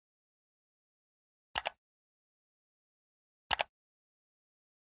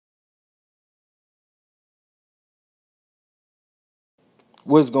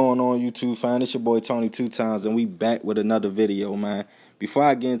What's going on, YouTube fam? It's your boy Tony 2 times, and we back with another video, man. Before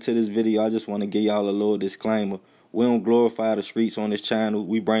I get into this video, I just want to give y'all a little disclaimer. We don't glorify the streets on this channel.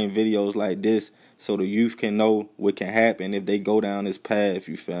 We bring videos like this so the youth can know what can happen if they go down this path,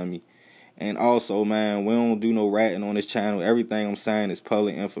 you feel me? And also, man, we don't do no ratting on this channel. Everything I'm saying is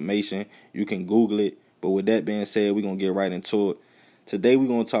public information. You can Google it. But with that being said, we're going to get right into it. Today, we're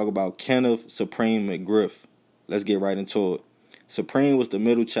going to talk about Kenneth Supreme McGriff. Let's get right into it. Supreme was the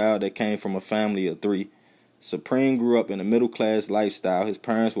middle child that came from a family of 3. Supreme grew up in a middle-class lifestyle. His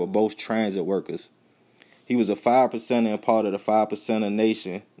parents were both transit workers. He was a 5% and part of the 5%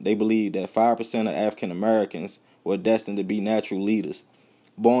 nation. They believed that 5% of African Americans were destined to be natural leaders.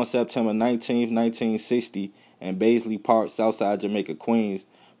 Born September 19, 1960, in Baisley Park, Southside, Jamaica, Queens,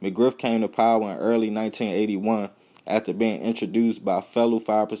 McGriff came to power in early 1981 after being introduced by fellow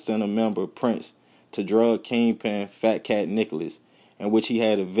 5% member Prince to drug kingpin Fat Cat Nicholas, in which he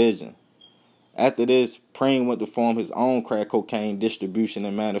had a vision. After this, Supreme went to form his own crack cocaine distribution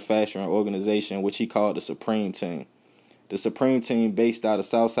and manufacturing organization, which he called the Supreme Team. The Supreme Team, based out of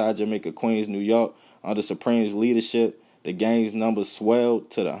Southside, Jamaica, Queens, New York, under Supreme's leadership, the gang's numbers swelled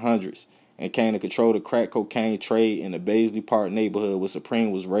to the hundreds and came to control the crack cocaine trade in the Baisley Park neighborhood where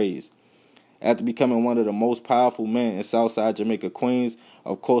Supreme was raised. After becoming one of the most powerful men in Southside Jamaica, Queens,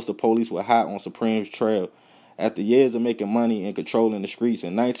 of course the police were hot on Supreme's trail. After years of making money and controlling the streets,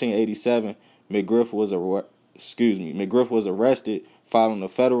 in 1987, McGriff was arrested following a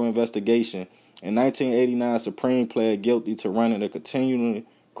federal investigation. In 1989, Supreme pled guilty to running a continuing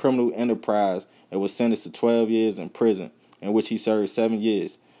criminal enterprise and was sentenced to 12 years in prison, in which he served 7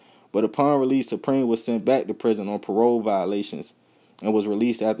 years. But upon release, Supreme was sent back to prison on parole violations and was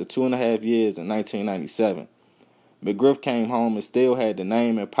released after 2.5 years in 1997. McGriff came home and still had the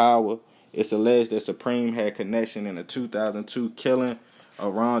name and power. It's alleged that Supreme had connection in the 2002 killing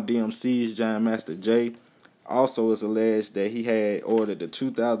of Ron DMC's Jam Master Jay. Also, it's alleged that he had ordered the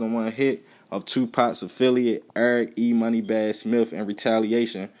 2001 hit of Tupac's affiliate Eric E. Moneybag Smith in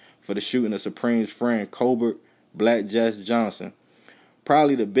retaliation for the shooting of Supreme's friend Colbert Black Jess Johnson.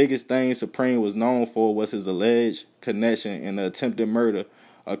 Probably the biggest thing Supreme was known for was his alleged connection in the attempted murder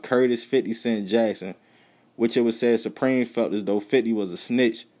of Curtis 50 Cent Jackson, which it was said Supreme felt as though 50 was a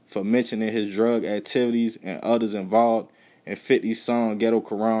snitch for mentioning his drug activities and others involved in 50's song Ghetto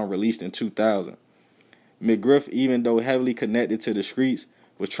Quran released in 2000. McGriff, even though heavily connected to the streets,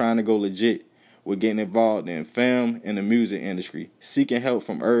 was trying to go legit with getting involved in film and the music industry, seeking help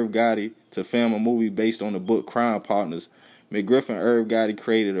from Gotti to film a movie based on the book Crime Partners. McGriff and Gotti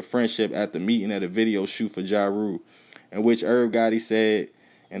created a friendship after meeting at a video shoot for Ja Rule, in which Gotti said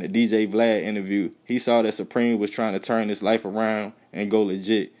in a DJ Vlad interview he saw that Supreme was trying to turn his life around and go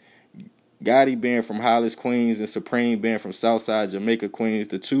legit. Gotti being from Hollis, Queens, and Supreme being from Southside Jamaica, Queens,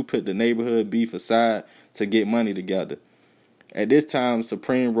 the two put the neighborhood beef aside to get money together. At this time,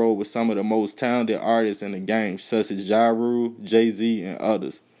 Supreme rode with some of the most talented artists in the game, such as Ja Rule, Jay-Z, and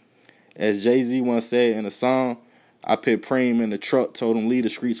others. As Jay-Z once said in a song, "I put Preem in the truck, told him leave the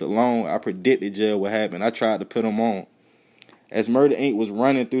streets alone. I predicted jail would happen. I tried to put him on." As Murder Inc. was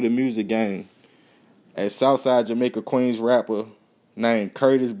running through the music game, as Southside Jamaica Queens rapper named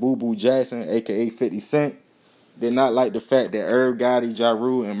Curtis Boo Boo Jackson, a.k.a. 50 Cent, did not like the fact that Gotti, Ja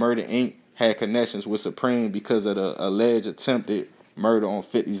Rule, and Murder Inc. had connections with Supreme because of the alleged attempted murder on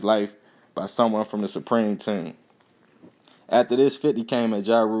 50's life by someone from the Supreme Team. After this, 50 came at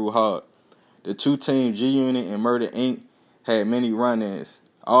Ja Rule hard. The two teams, G-Unit and Murder Inc., had many run-ins.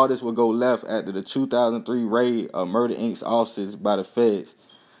 All this would go left after the 2003 raid of Murder Inc.'s offices by the feds.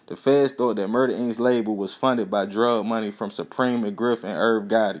 The feds thought that Murder Inc.'s label was funded by drug money from Supreme McGriff and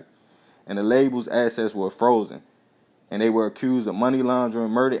Gotti, and the label's assets were frozen, and they were accused of money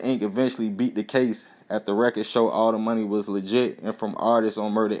laundering. Murder Inc. eventually beat the case after records showed all the money was legit and from artists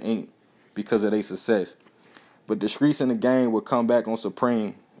on Murder Inc. because of their success. But the streets and the gang would come back on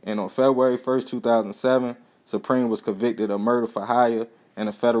Supreme, and on February 1st, 2007, Supreme was convicted of murder for hire in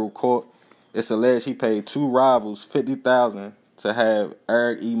a federal court. It's alleged he paid 2 rivals $50,000 to have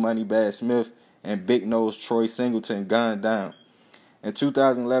Eric E. Moneybag Smith and Big Nose Troy Singleton gunned down. In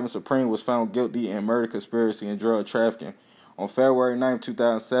 2011, Supreme was found guilty in murder, conspiracy, and drug trafficking. On February 9,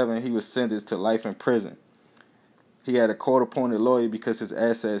 2007, he was sentenced to life in prison. He had a court-appointed lawyer because his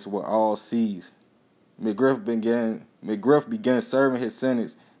assets were all seized. McGriff began serving his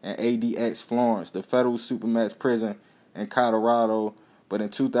sentence in ADX Florence, the federal supermax prison in Colorado, but in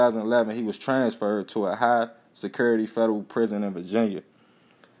 2011 he was transferred to a high-security federal prison in Virginia.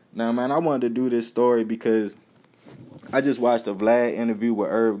 Now, man, I wanted to do this story because I just watched a Vlad interview with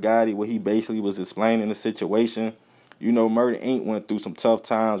Gotti where he basically was explaining the situation You know, Murder Inc. went through some tough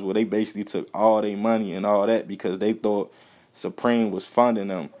times where they basically took all their money and all that because they thought Supreme was funding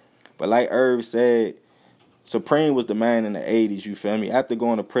them. But like Irv said, Supreme was the man in the 80s, you feel me? After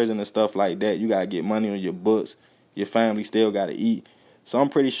going to prison and stuff like that, you got to get money on your books. Your family still got to eat. So I'm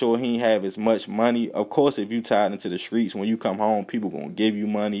pretty sure he ain't have as much money. Of course, if you tied into the streets, when you come home, people going to give you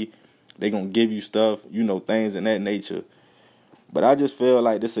money. They going to give you stuff, you know, things in that nature. But I just feel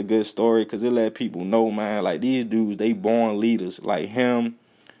like this is a good story because it let people know, man, like these dudes, they born leaders. Like him,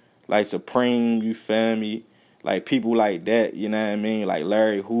 like Supreme, you feel me? Like people like that, you know what I mean? Like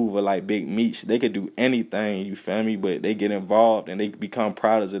Larry Hoover, like Big Meech. They could do anything, you feel me? But they get involved and they become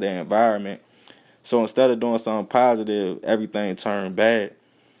products of their environment. So instead of doing something positive, everything turned bad.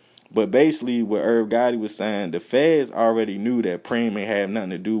 But basically what Irv Gotti was saying, the feds already knew that Preem ain't have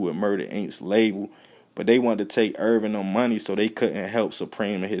nothing to do with Murder Inc.'s label. But they wanted to take Irv and them money so they couldn't help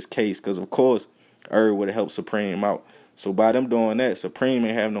Supreme in his case. Because, of course, Irv would have helped Supreme out. So by them doing that, Supreme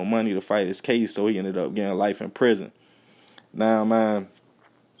ain't have no money to fight his case, so he ended up getting life in prison. Now, man,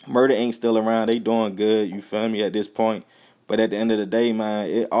 Murder Inc. still around. They doing good, you feel me, at this point. But at the end of the day, man,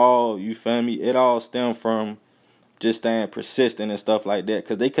 it all, you feel me, it all stemmed from just staying persistent and stuff like that.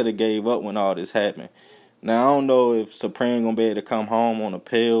 Because they could have gave up when all this happened. Now, I don't know if Supreme going to be able to come home on a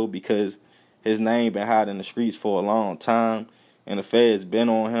pill because his name been hot in the streets for a long time. And the feds been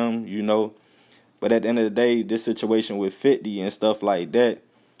on him, you know. But at the end of the day, this situation with 50 and stuff like that,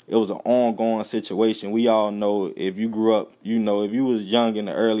 it was an ongoing situation. We all know if you grew up, you know, if you was young in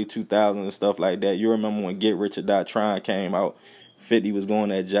the early 2000s and stuff like that, you remember when Get Rich or Die Trying came out, 50 was going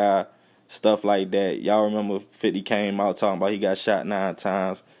that job, stuff like that. Y'all remember 50 came out talking about he got shot 9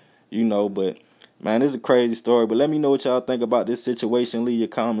 times, you know, but man, this is a crazy story. But let me know what y'all think about this situation. Leave your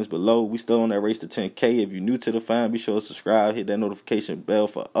comments below. We still on that race to 10K. If you're new to the fam, be sure to subscribe. Hit that notification bell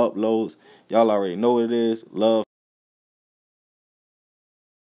for uploads. Y'all already know what it is. Love.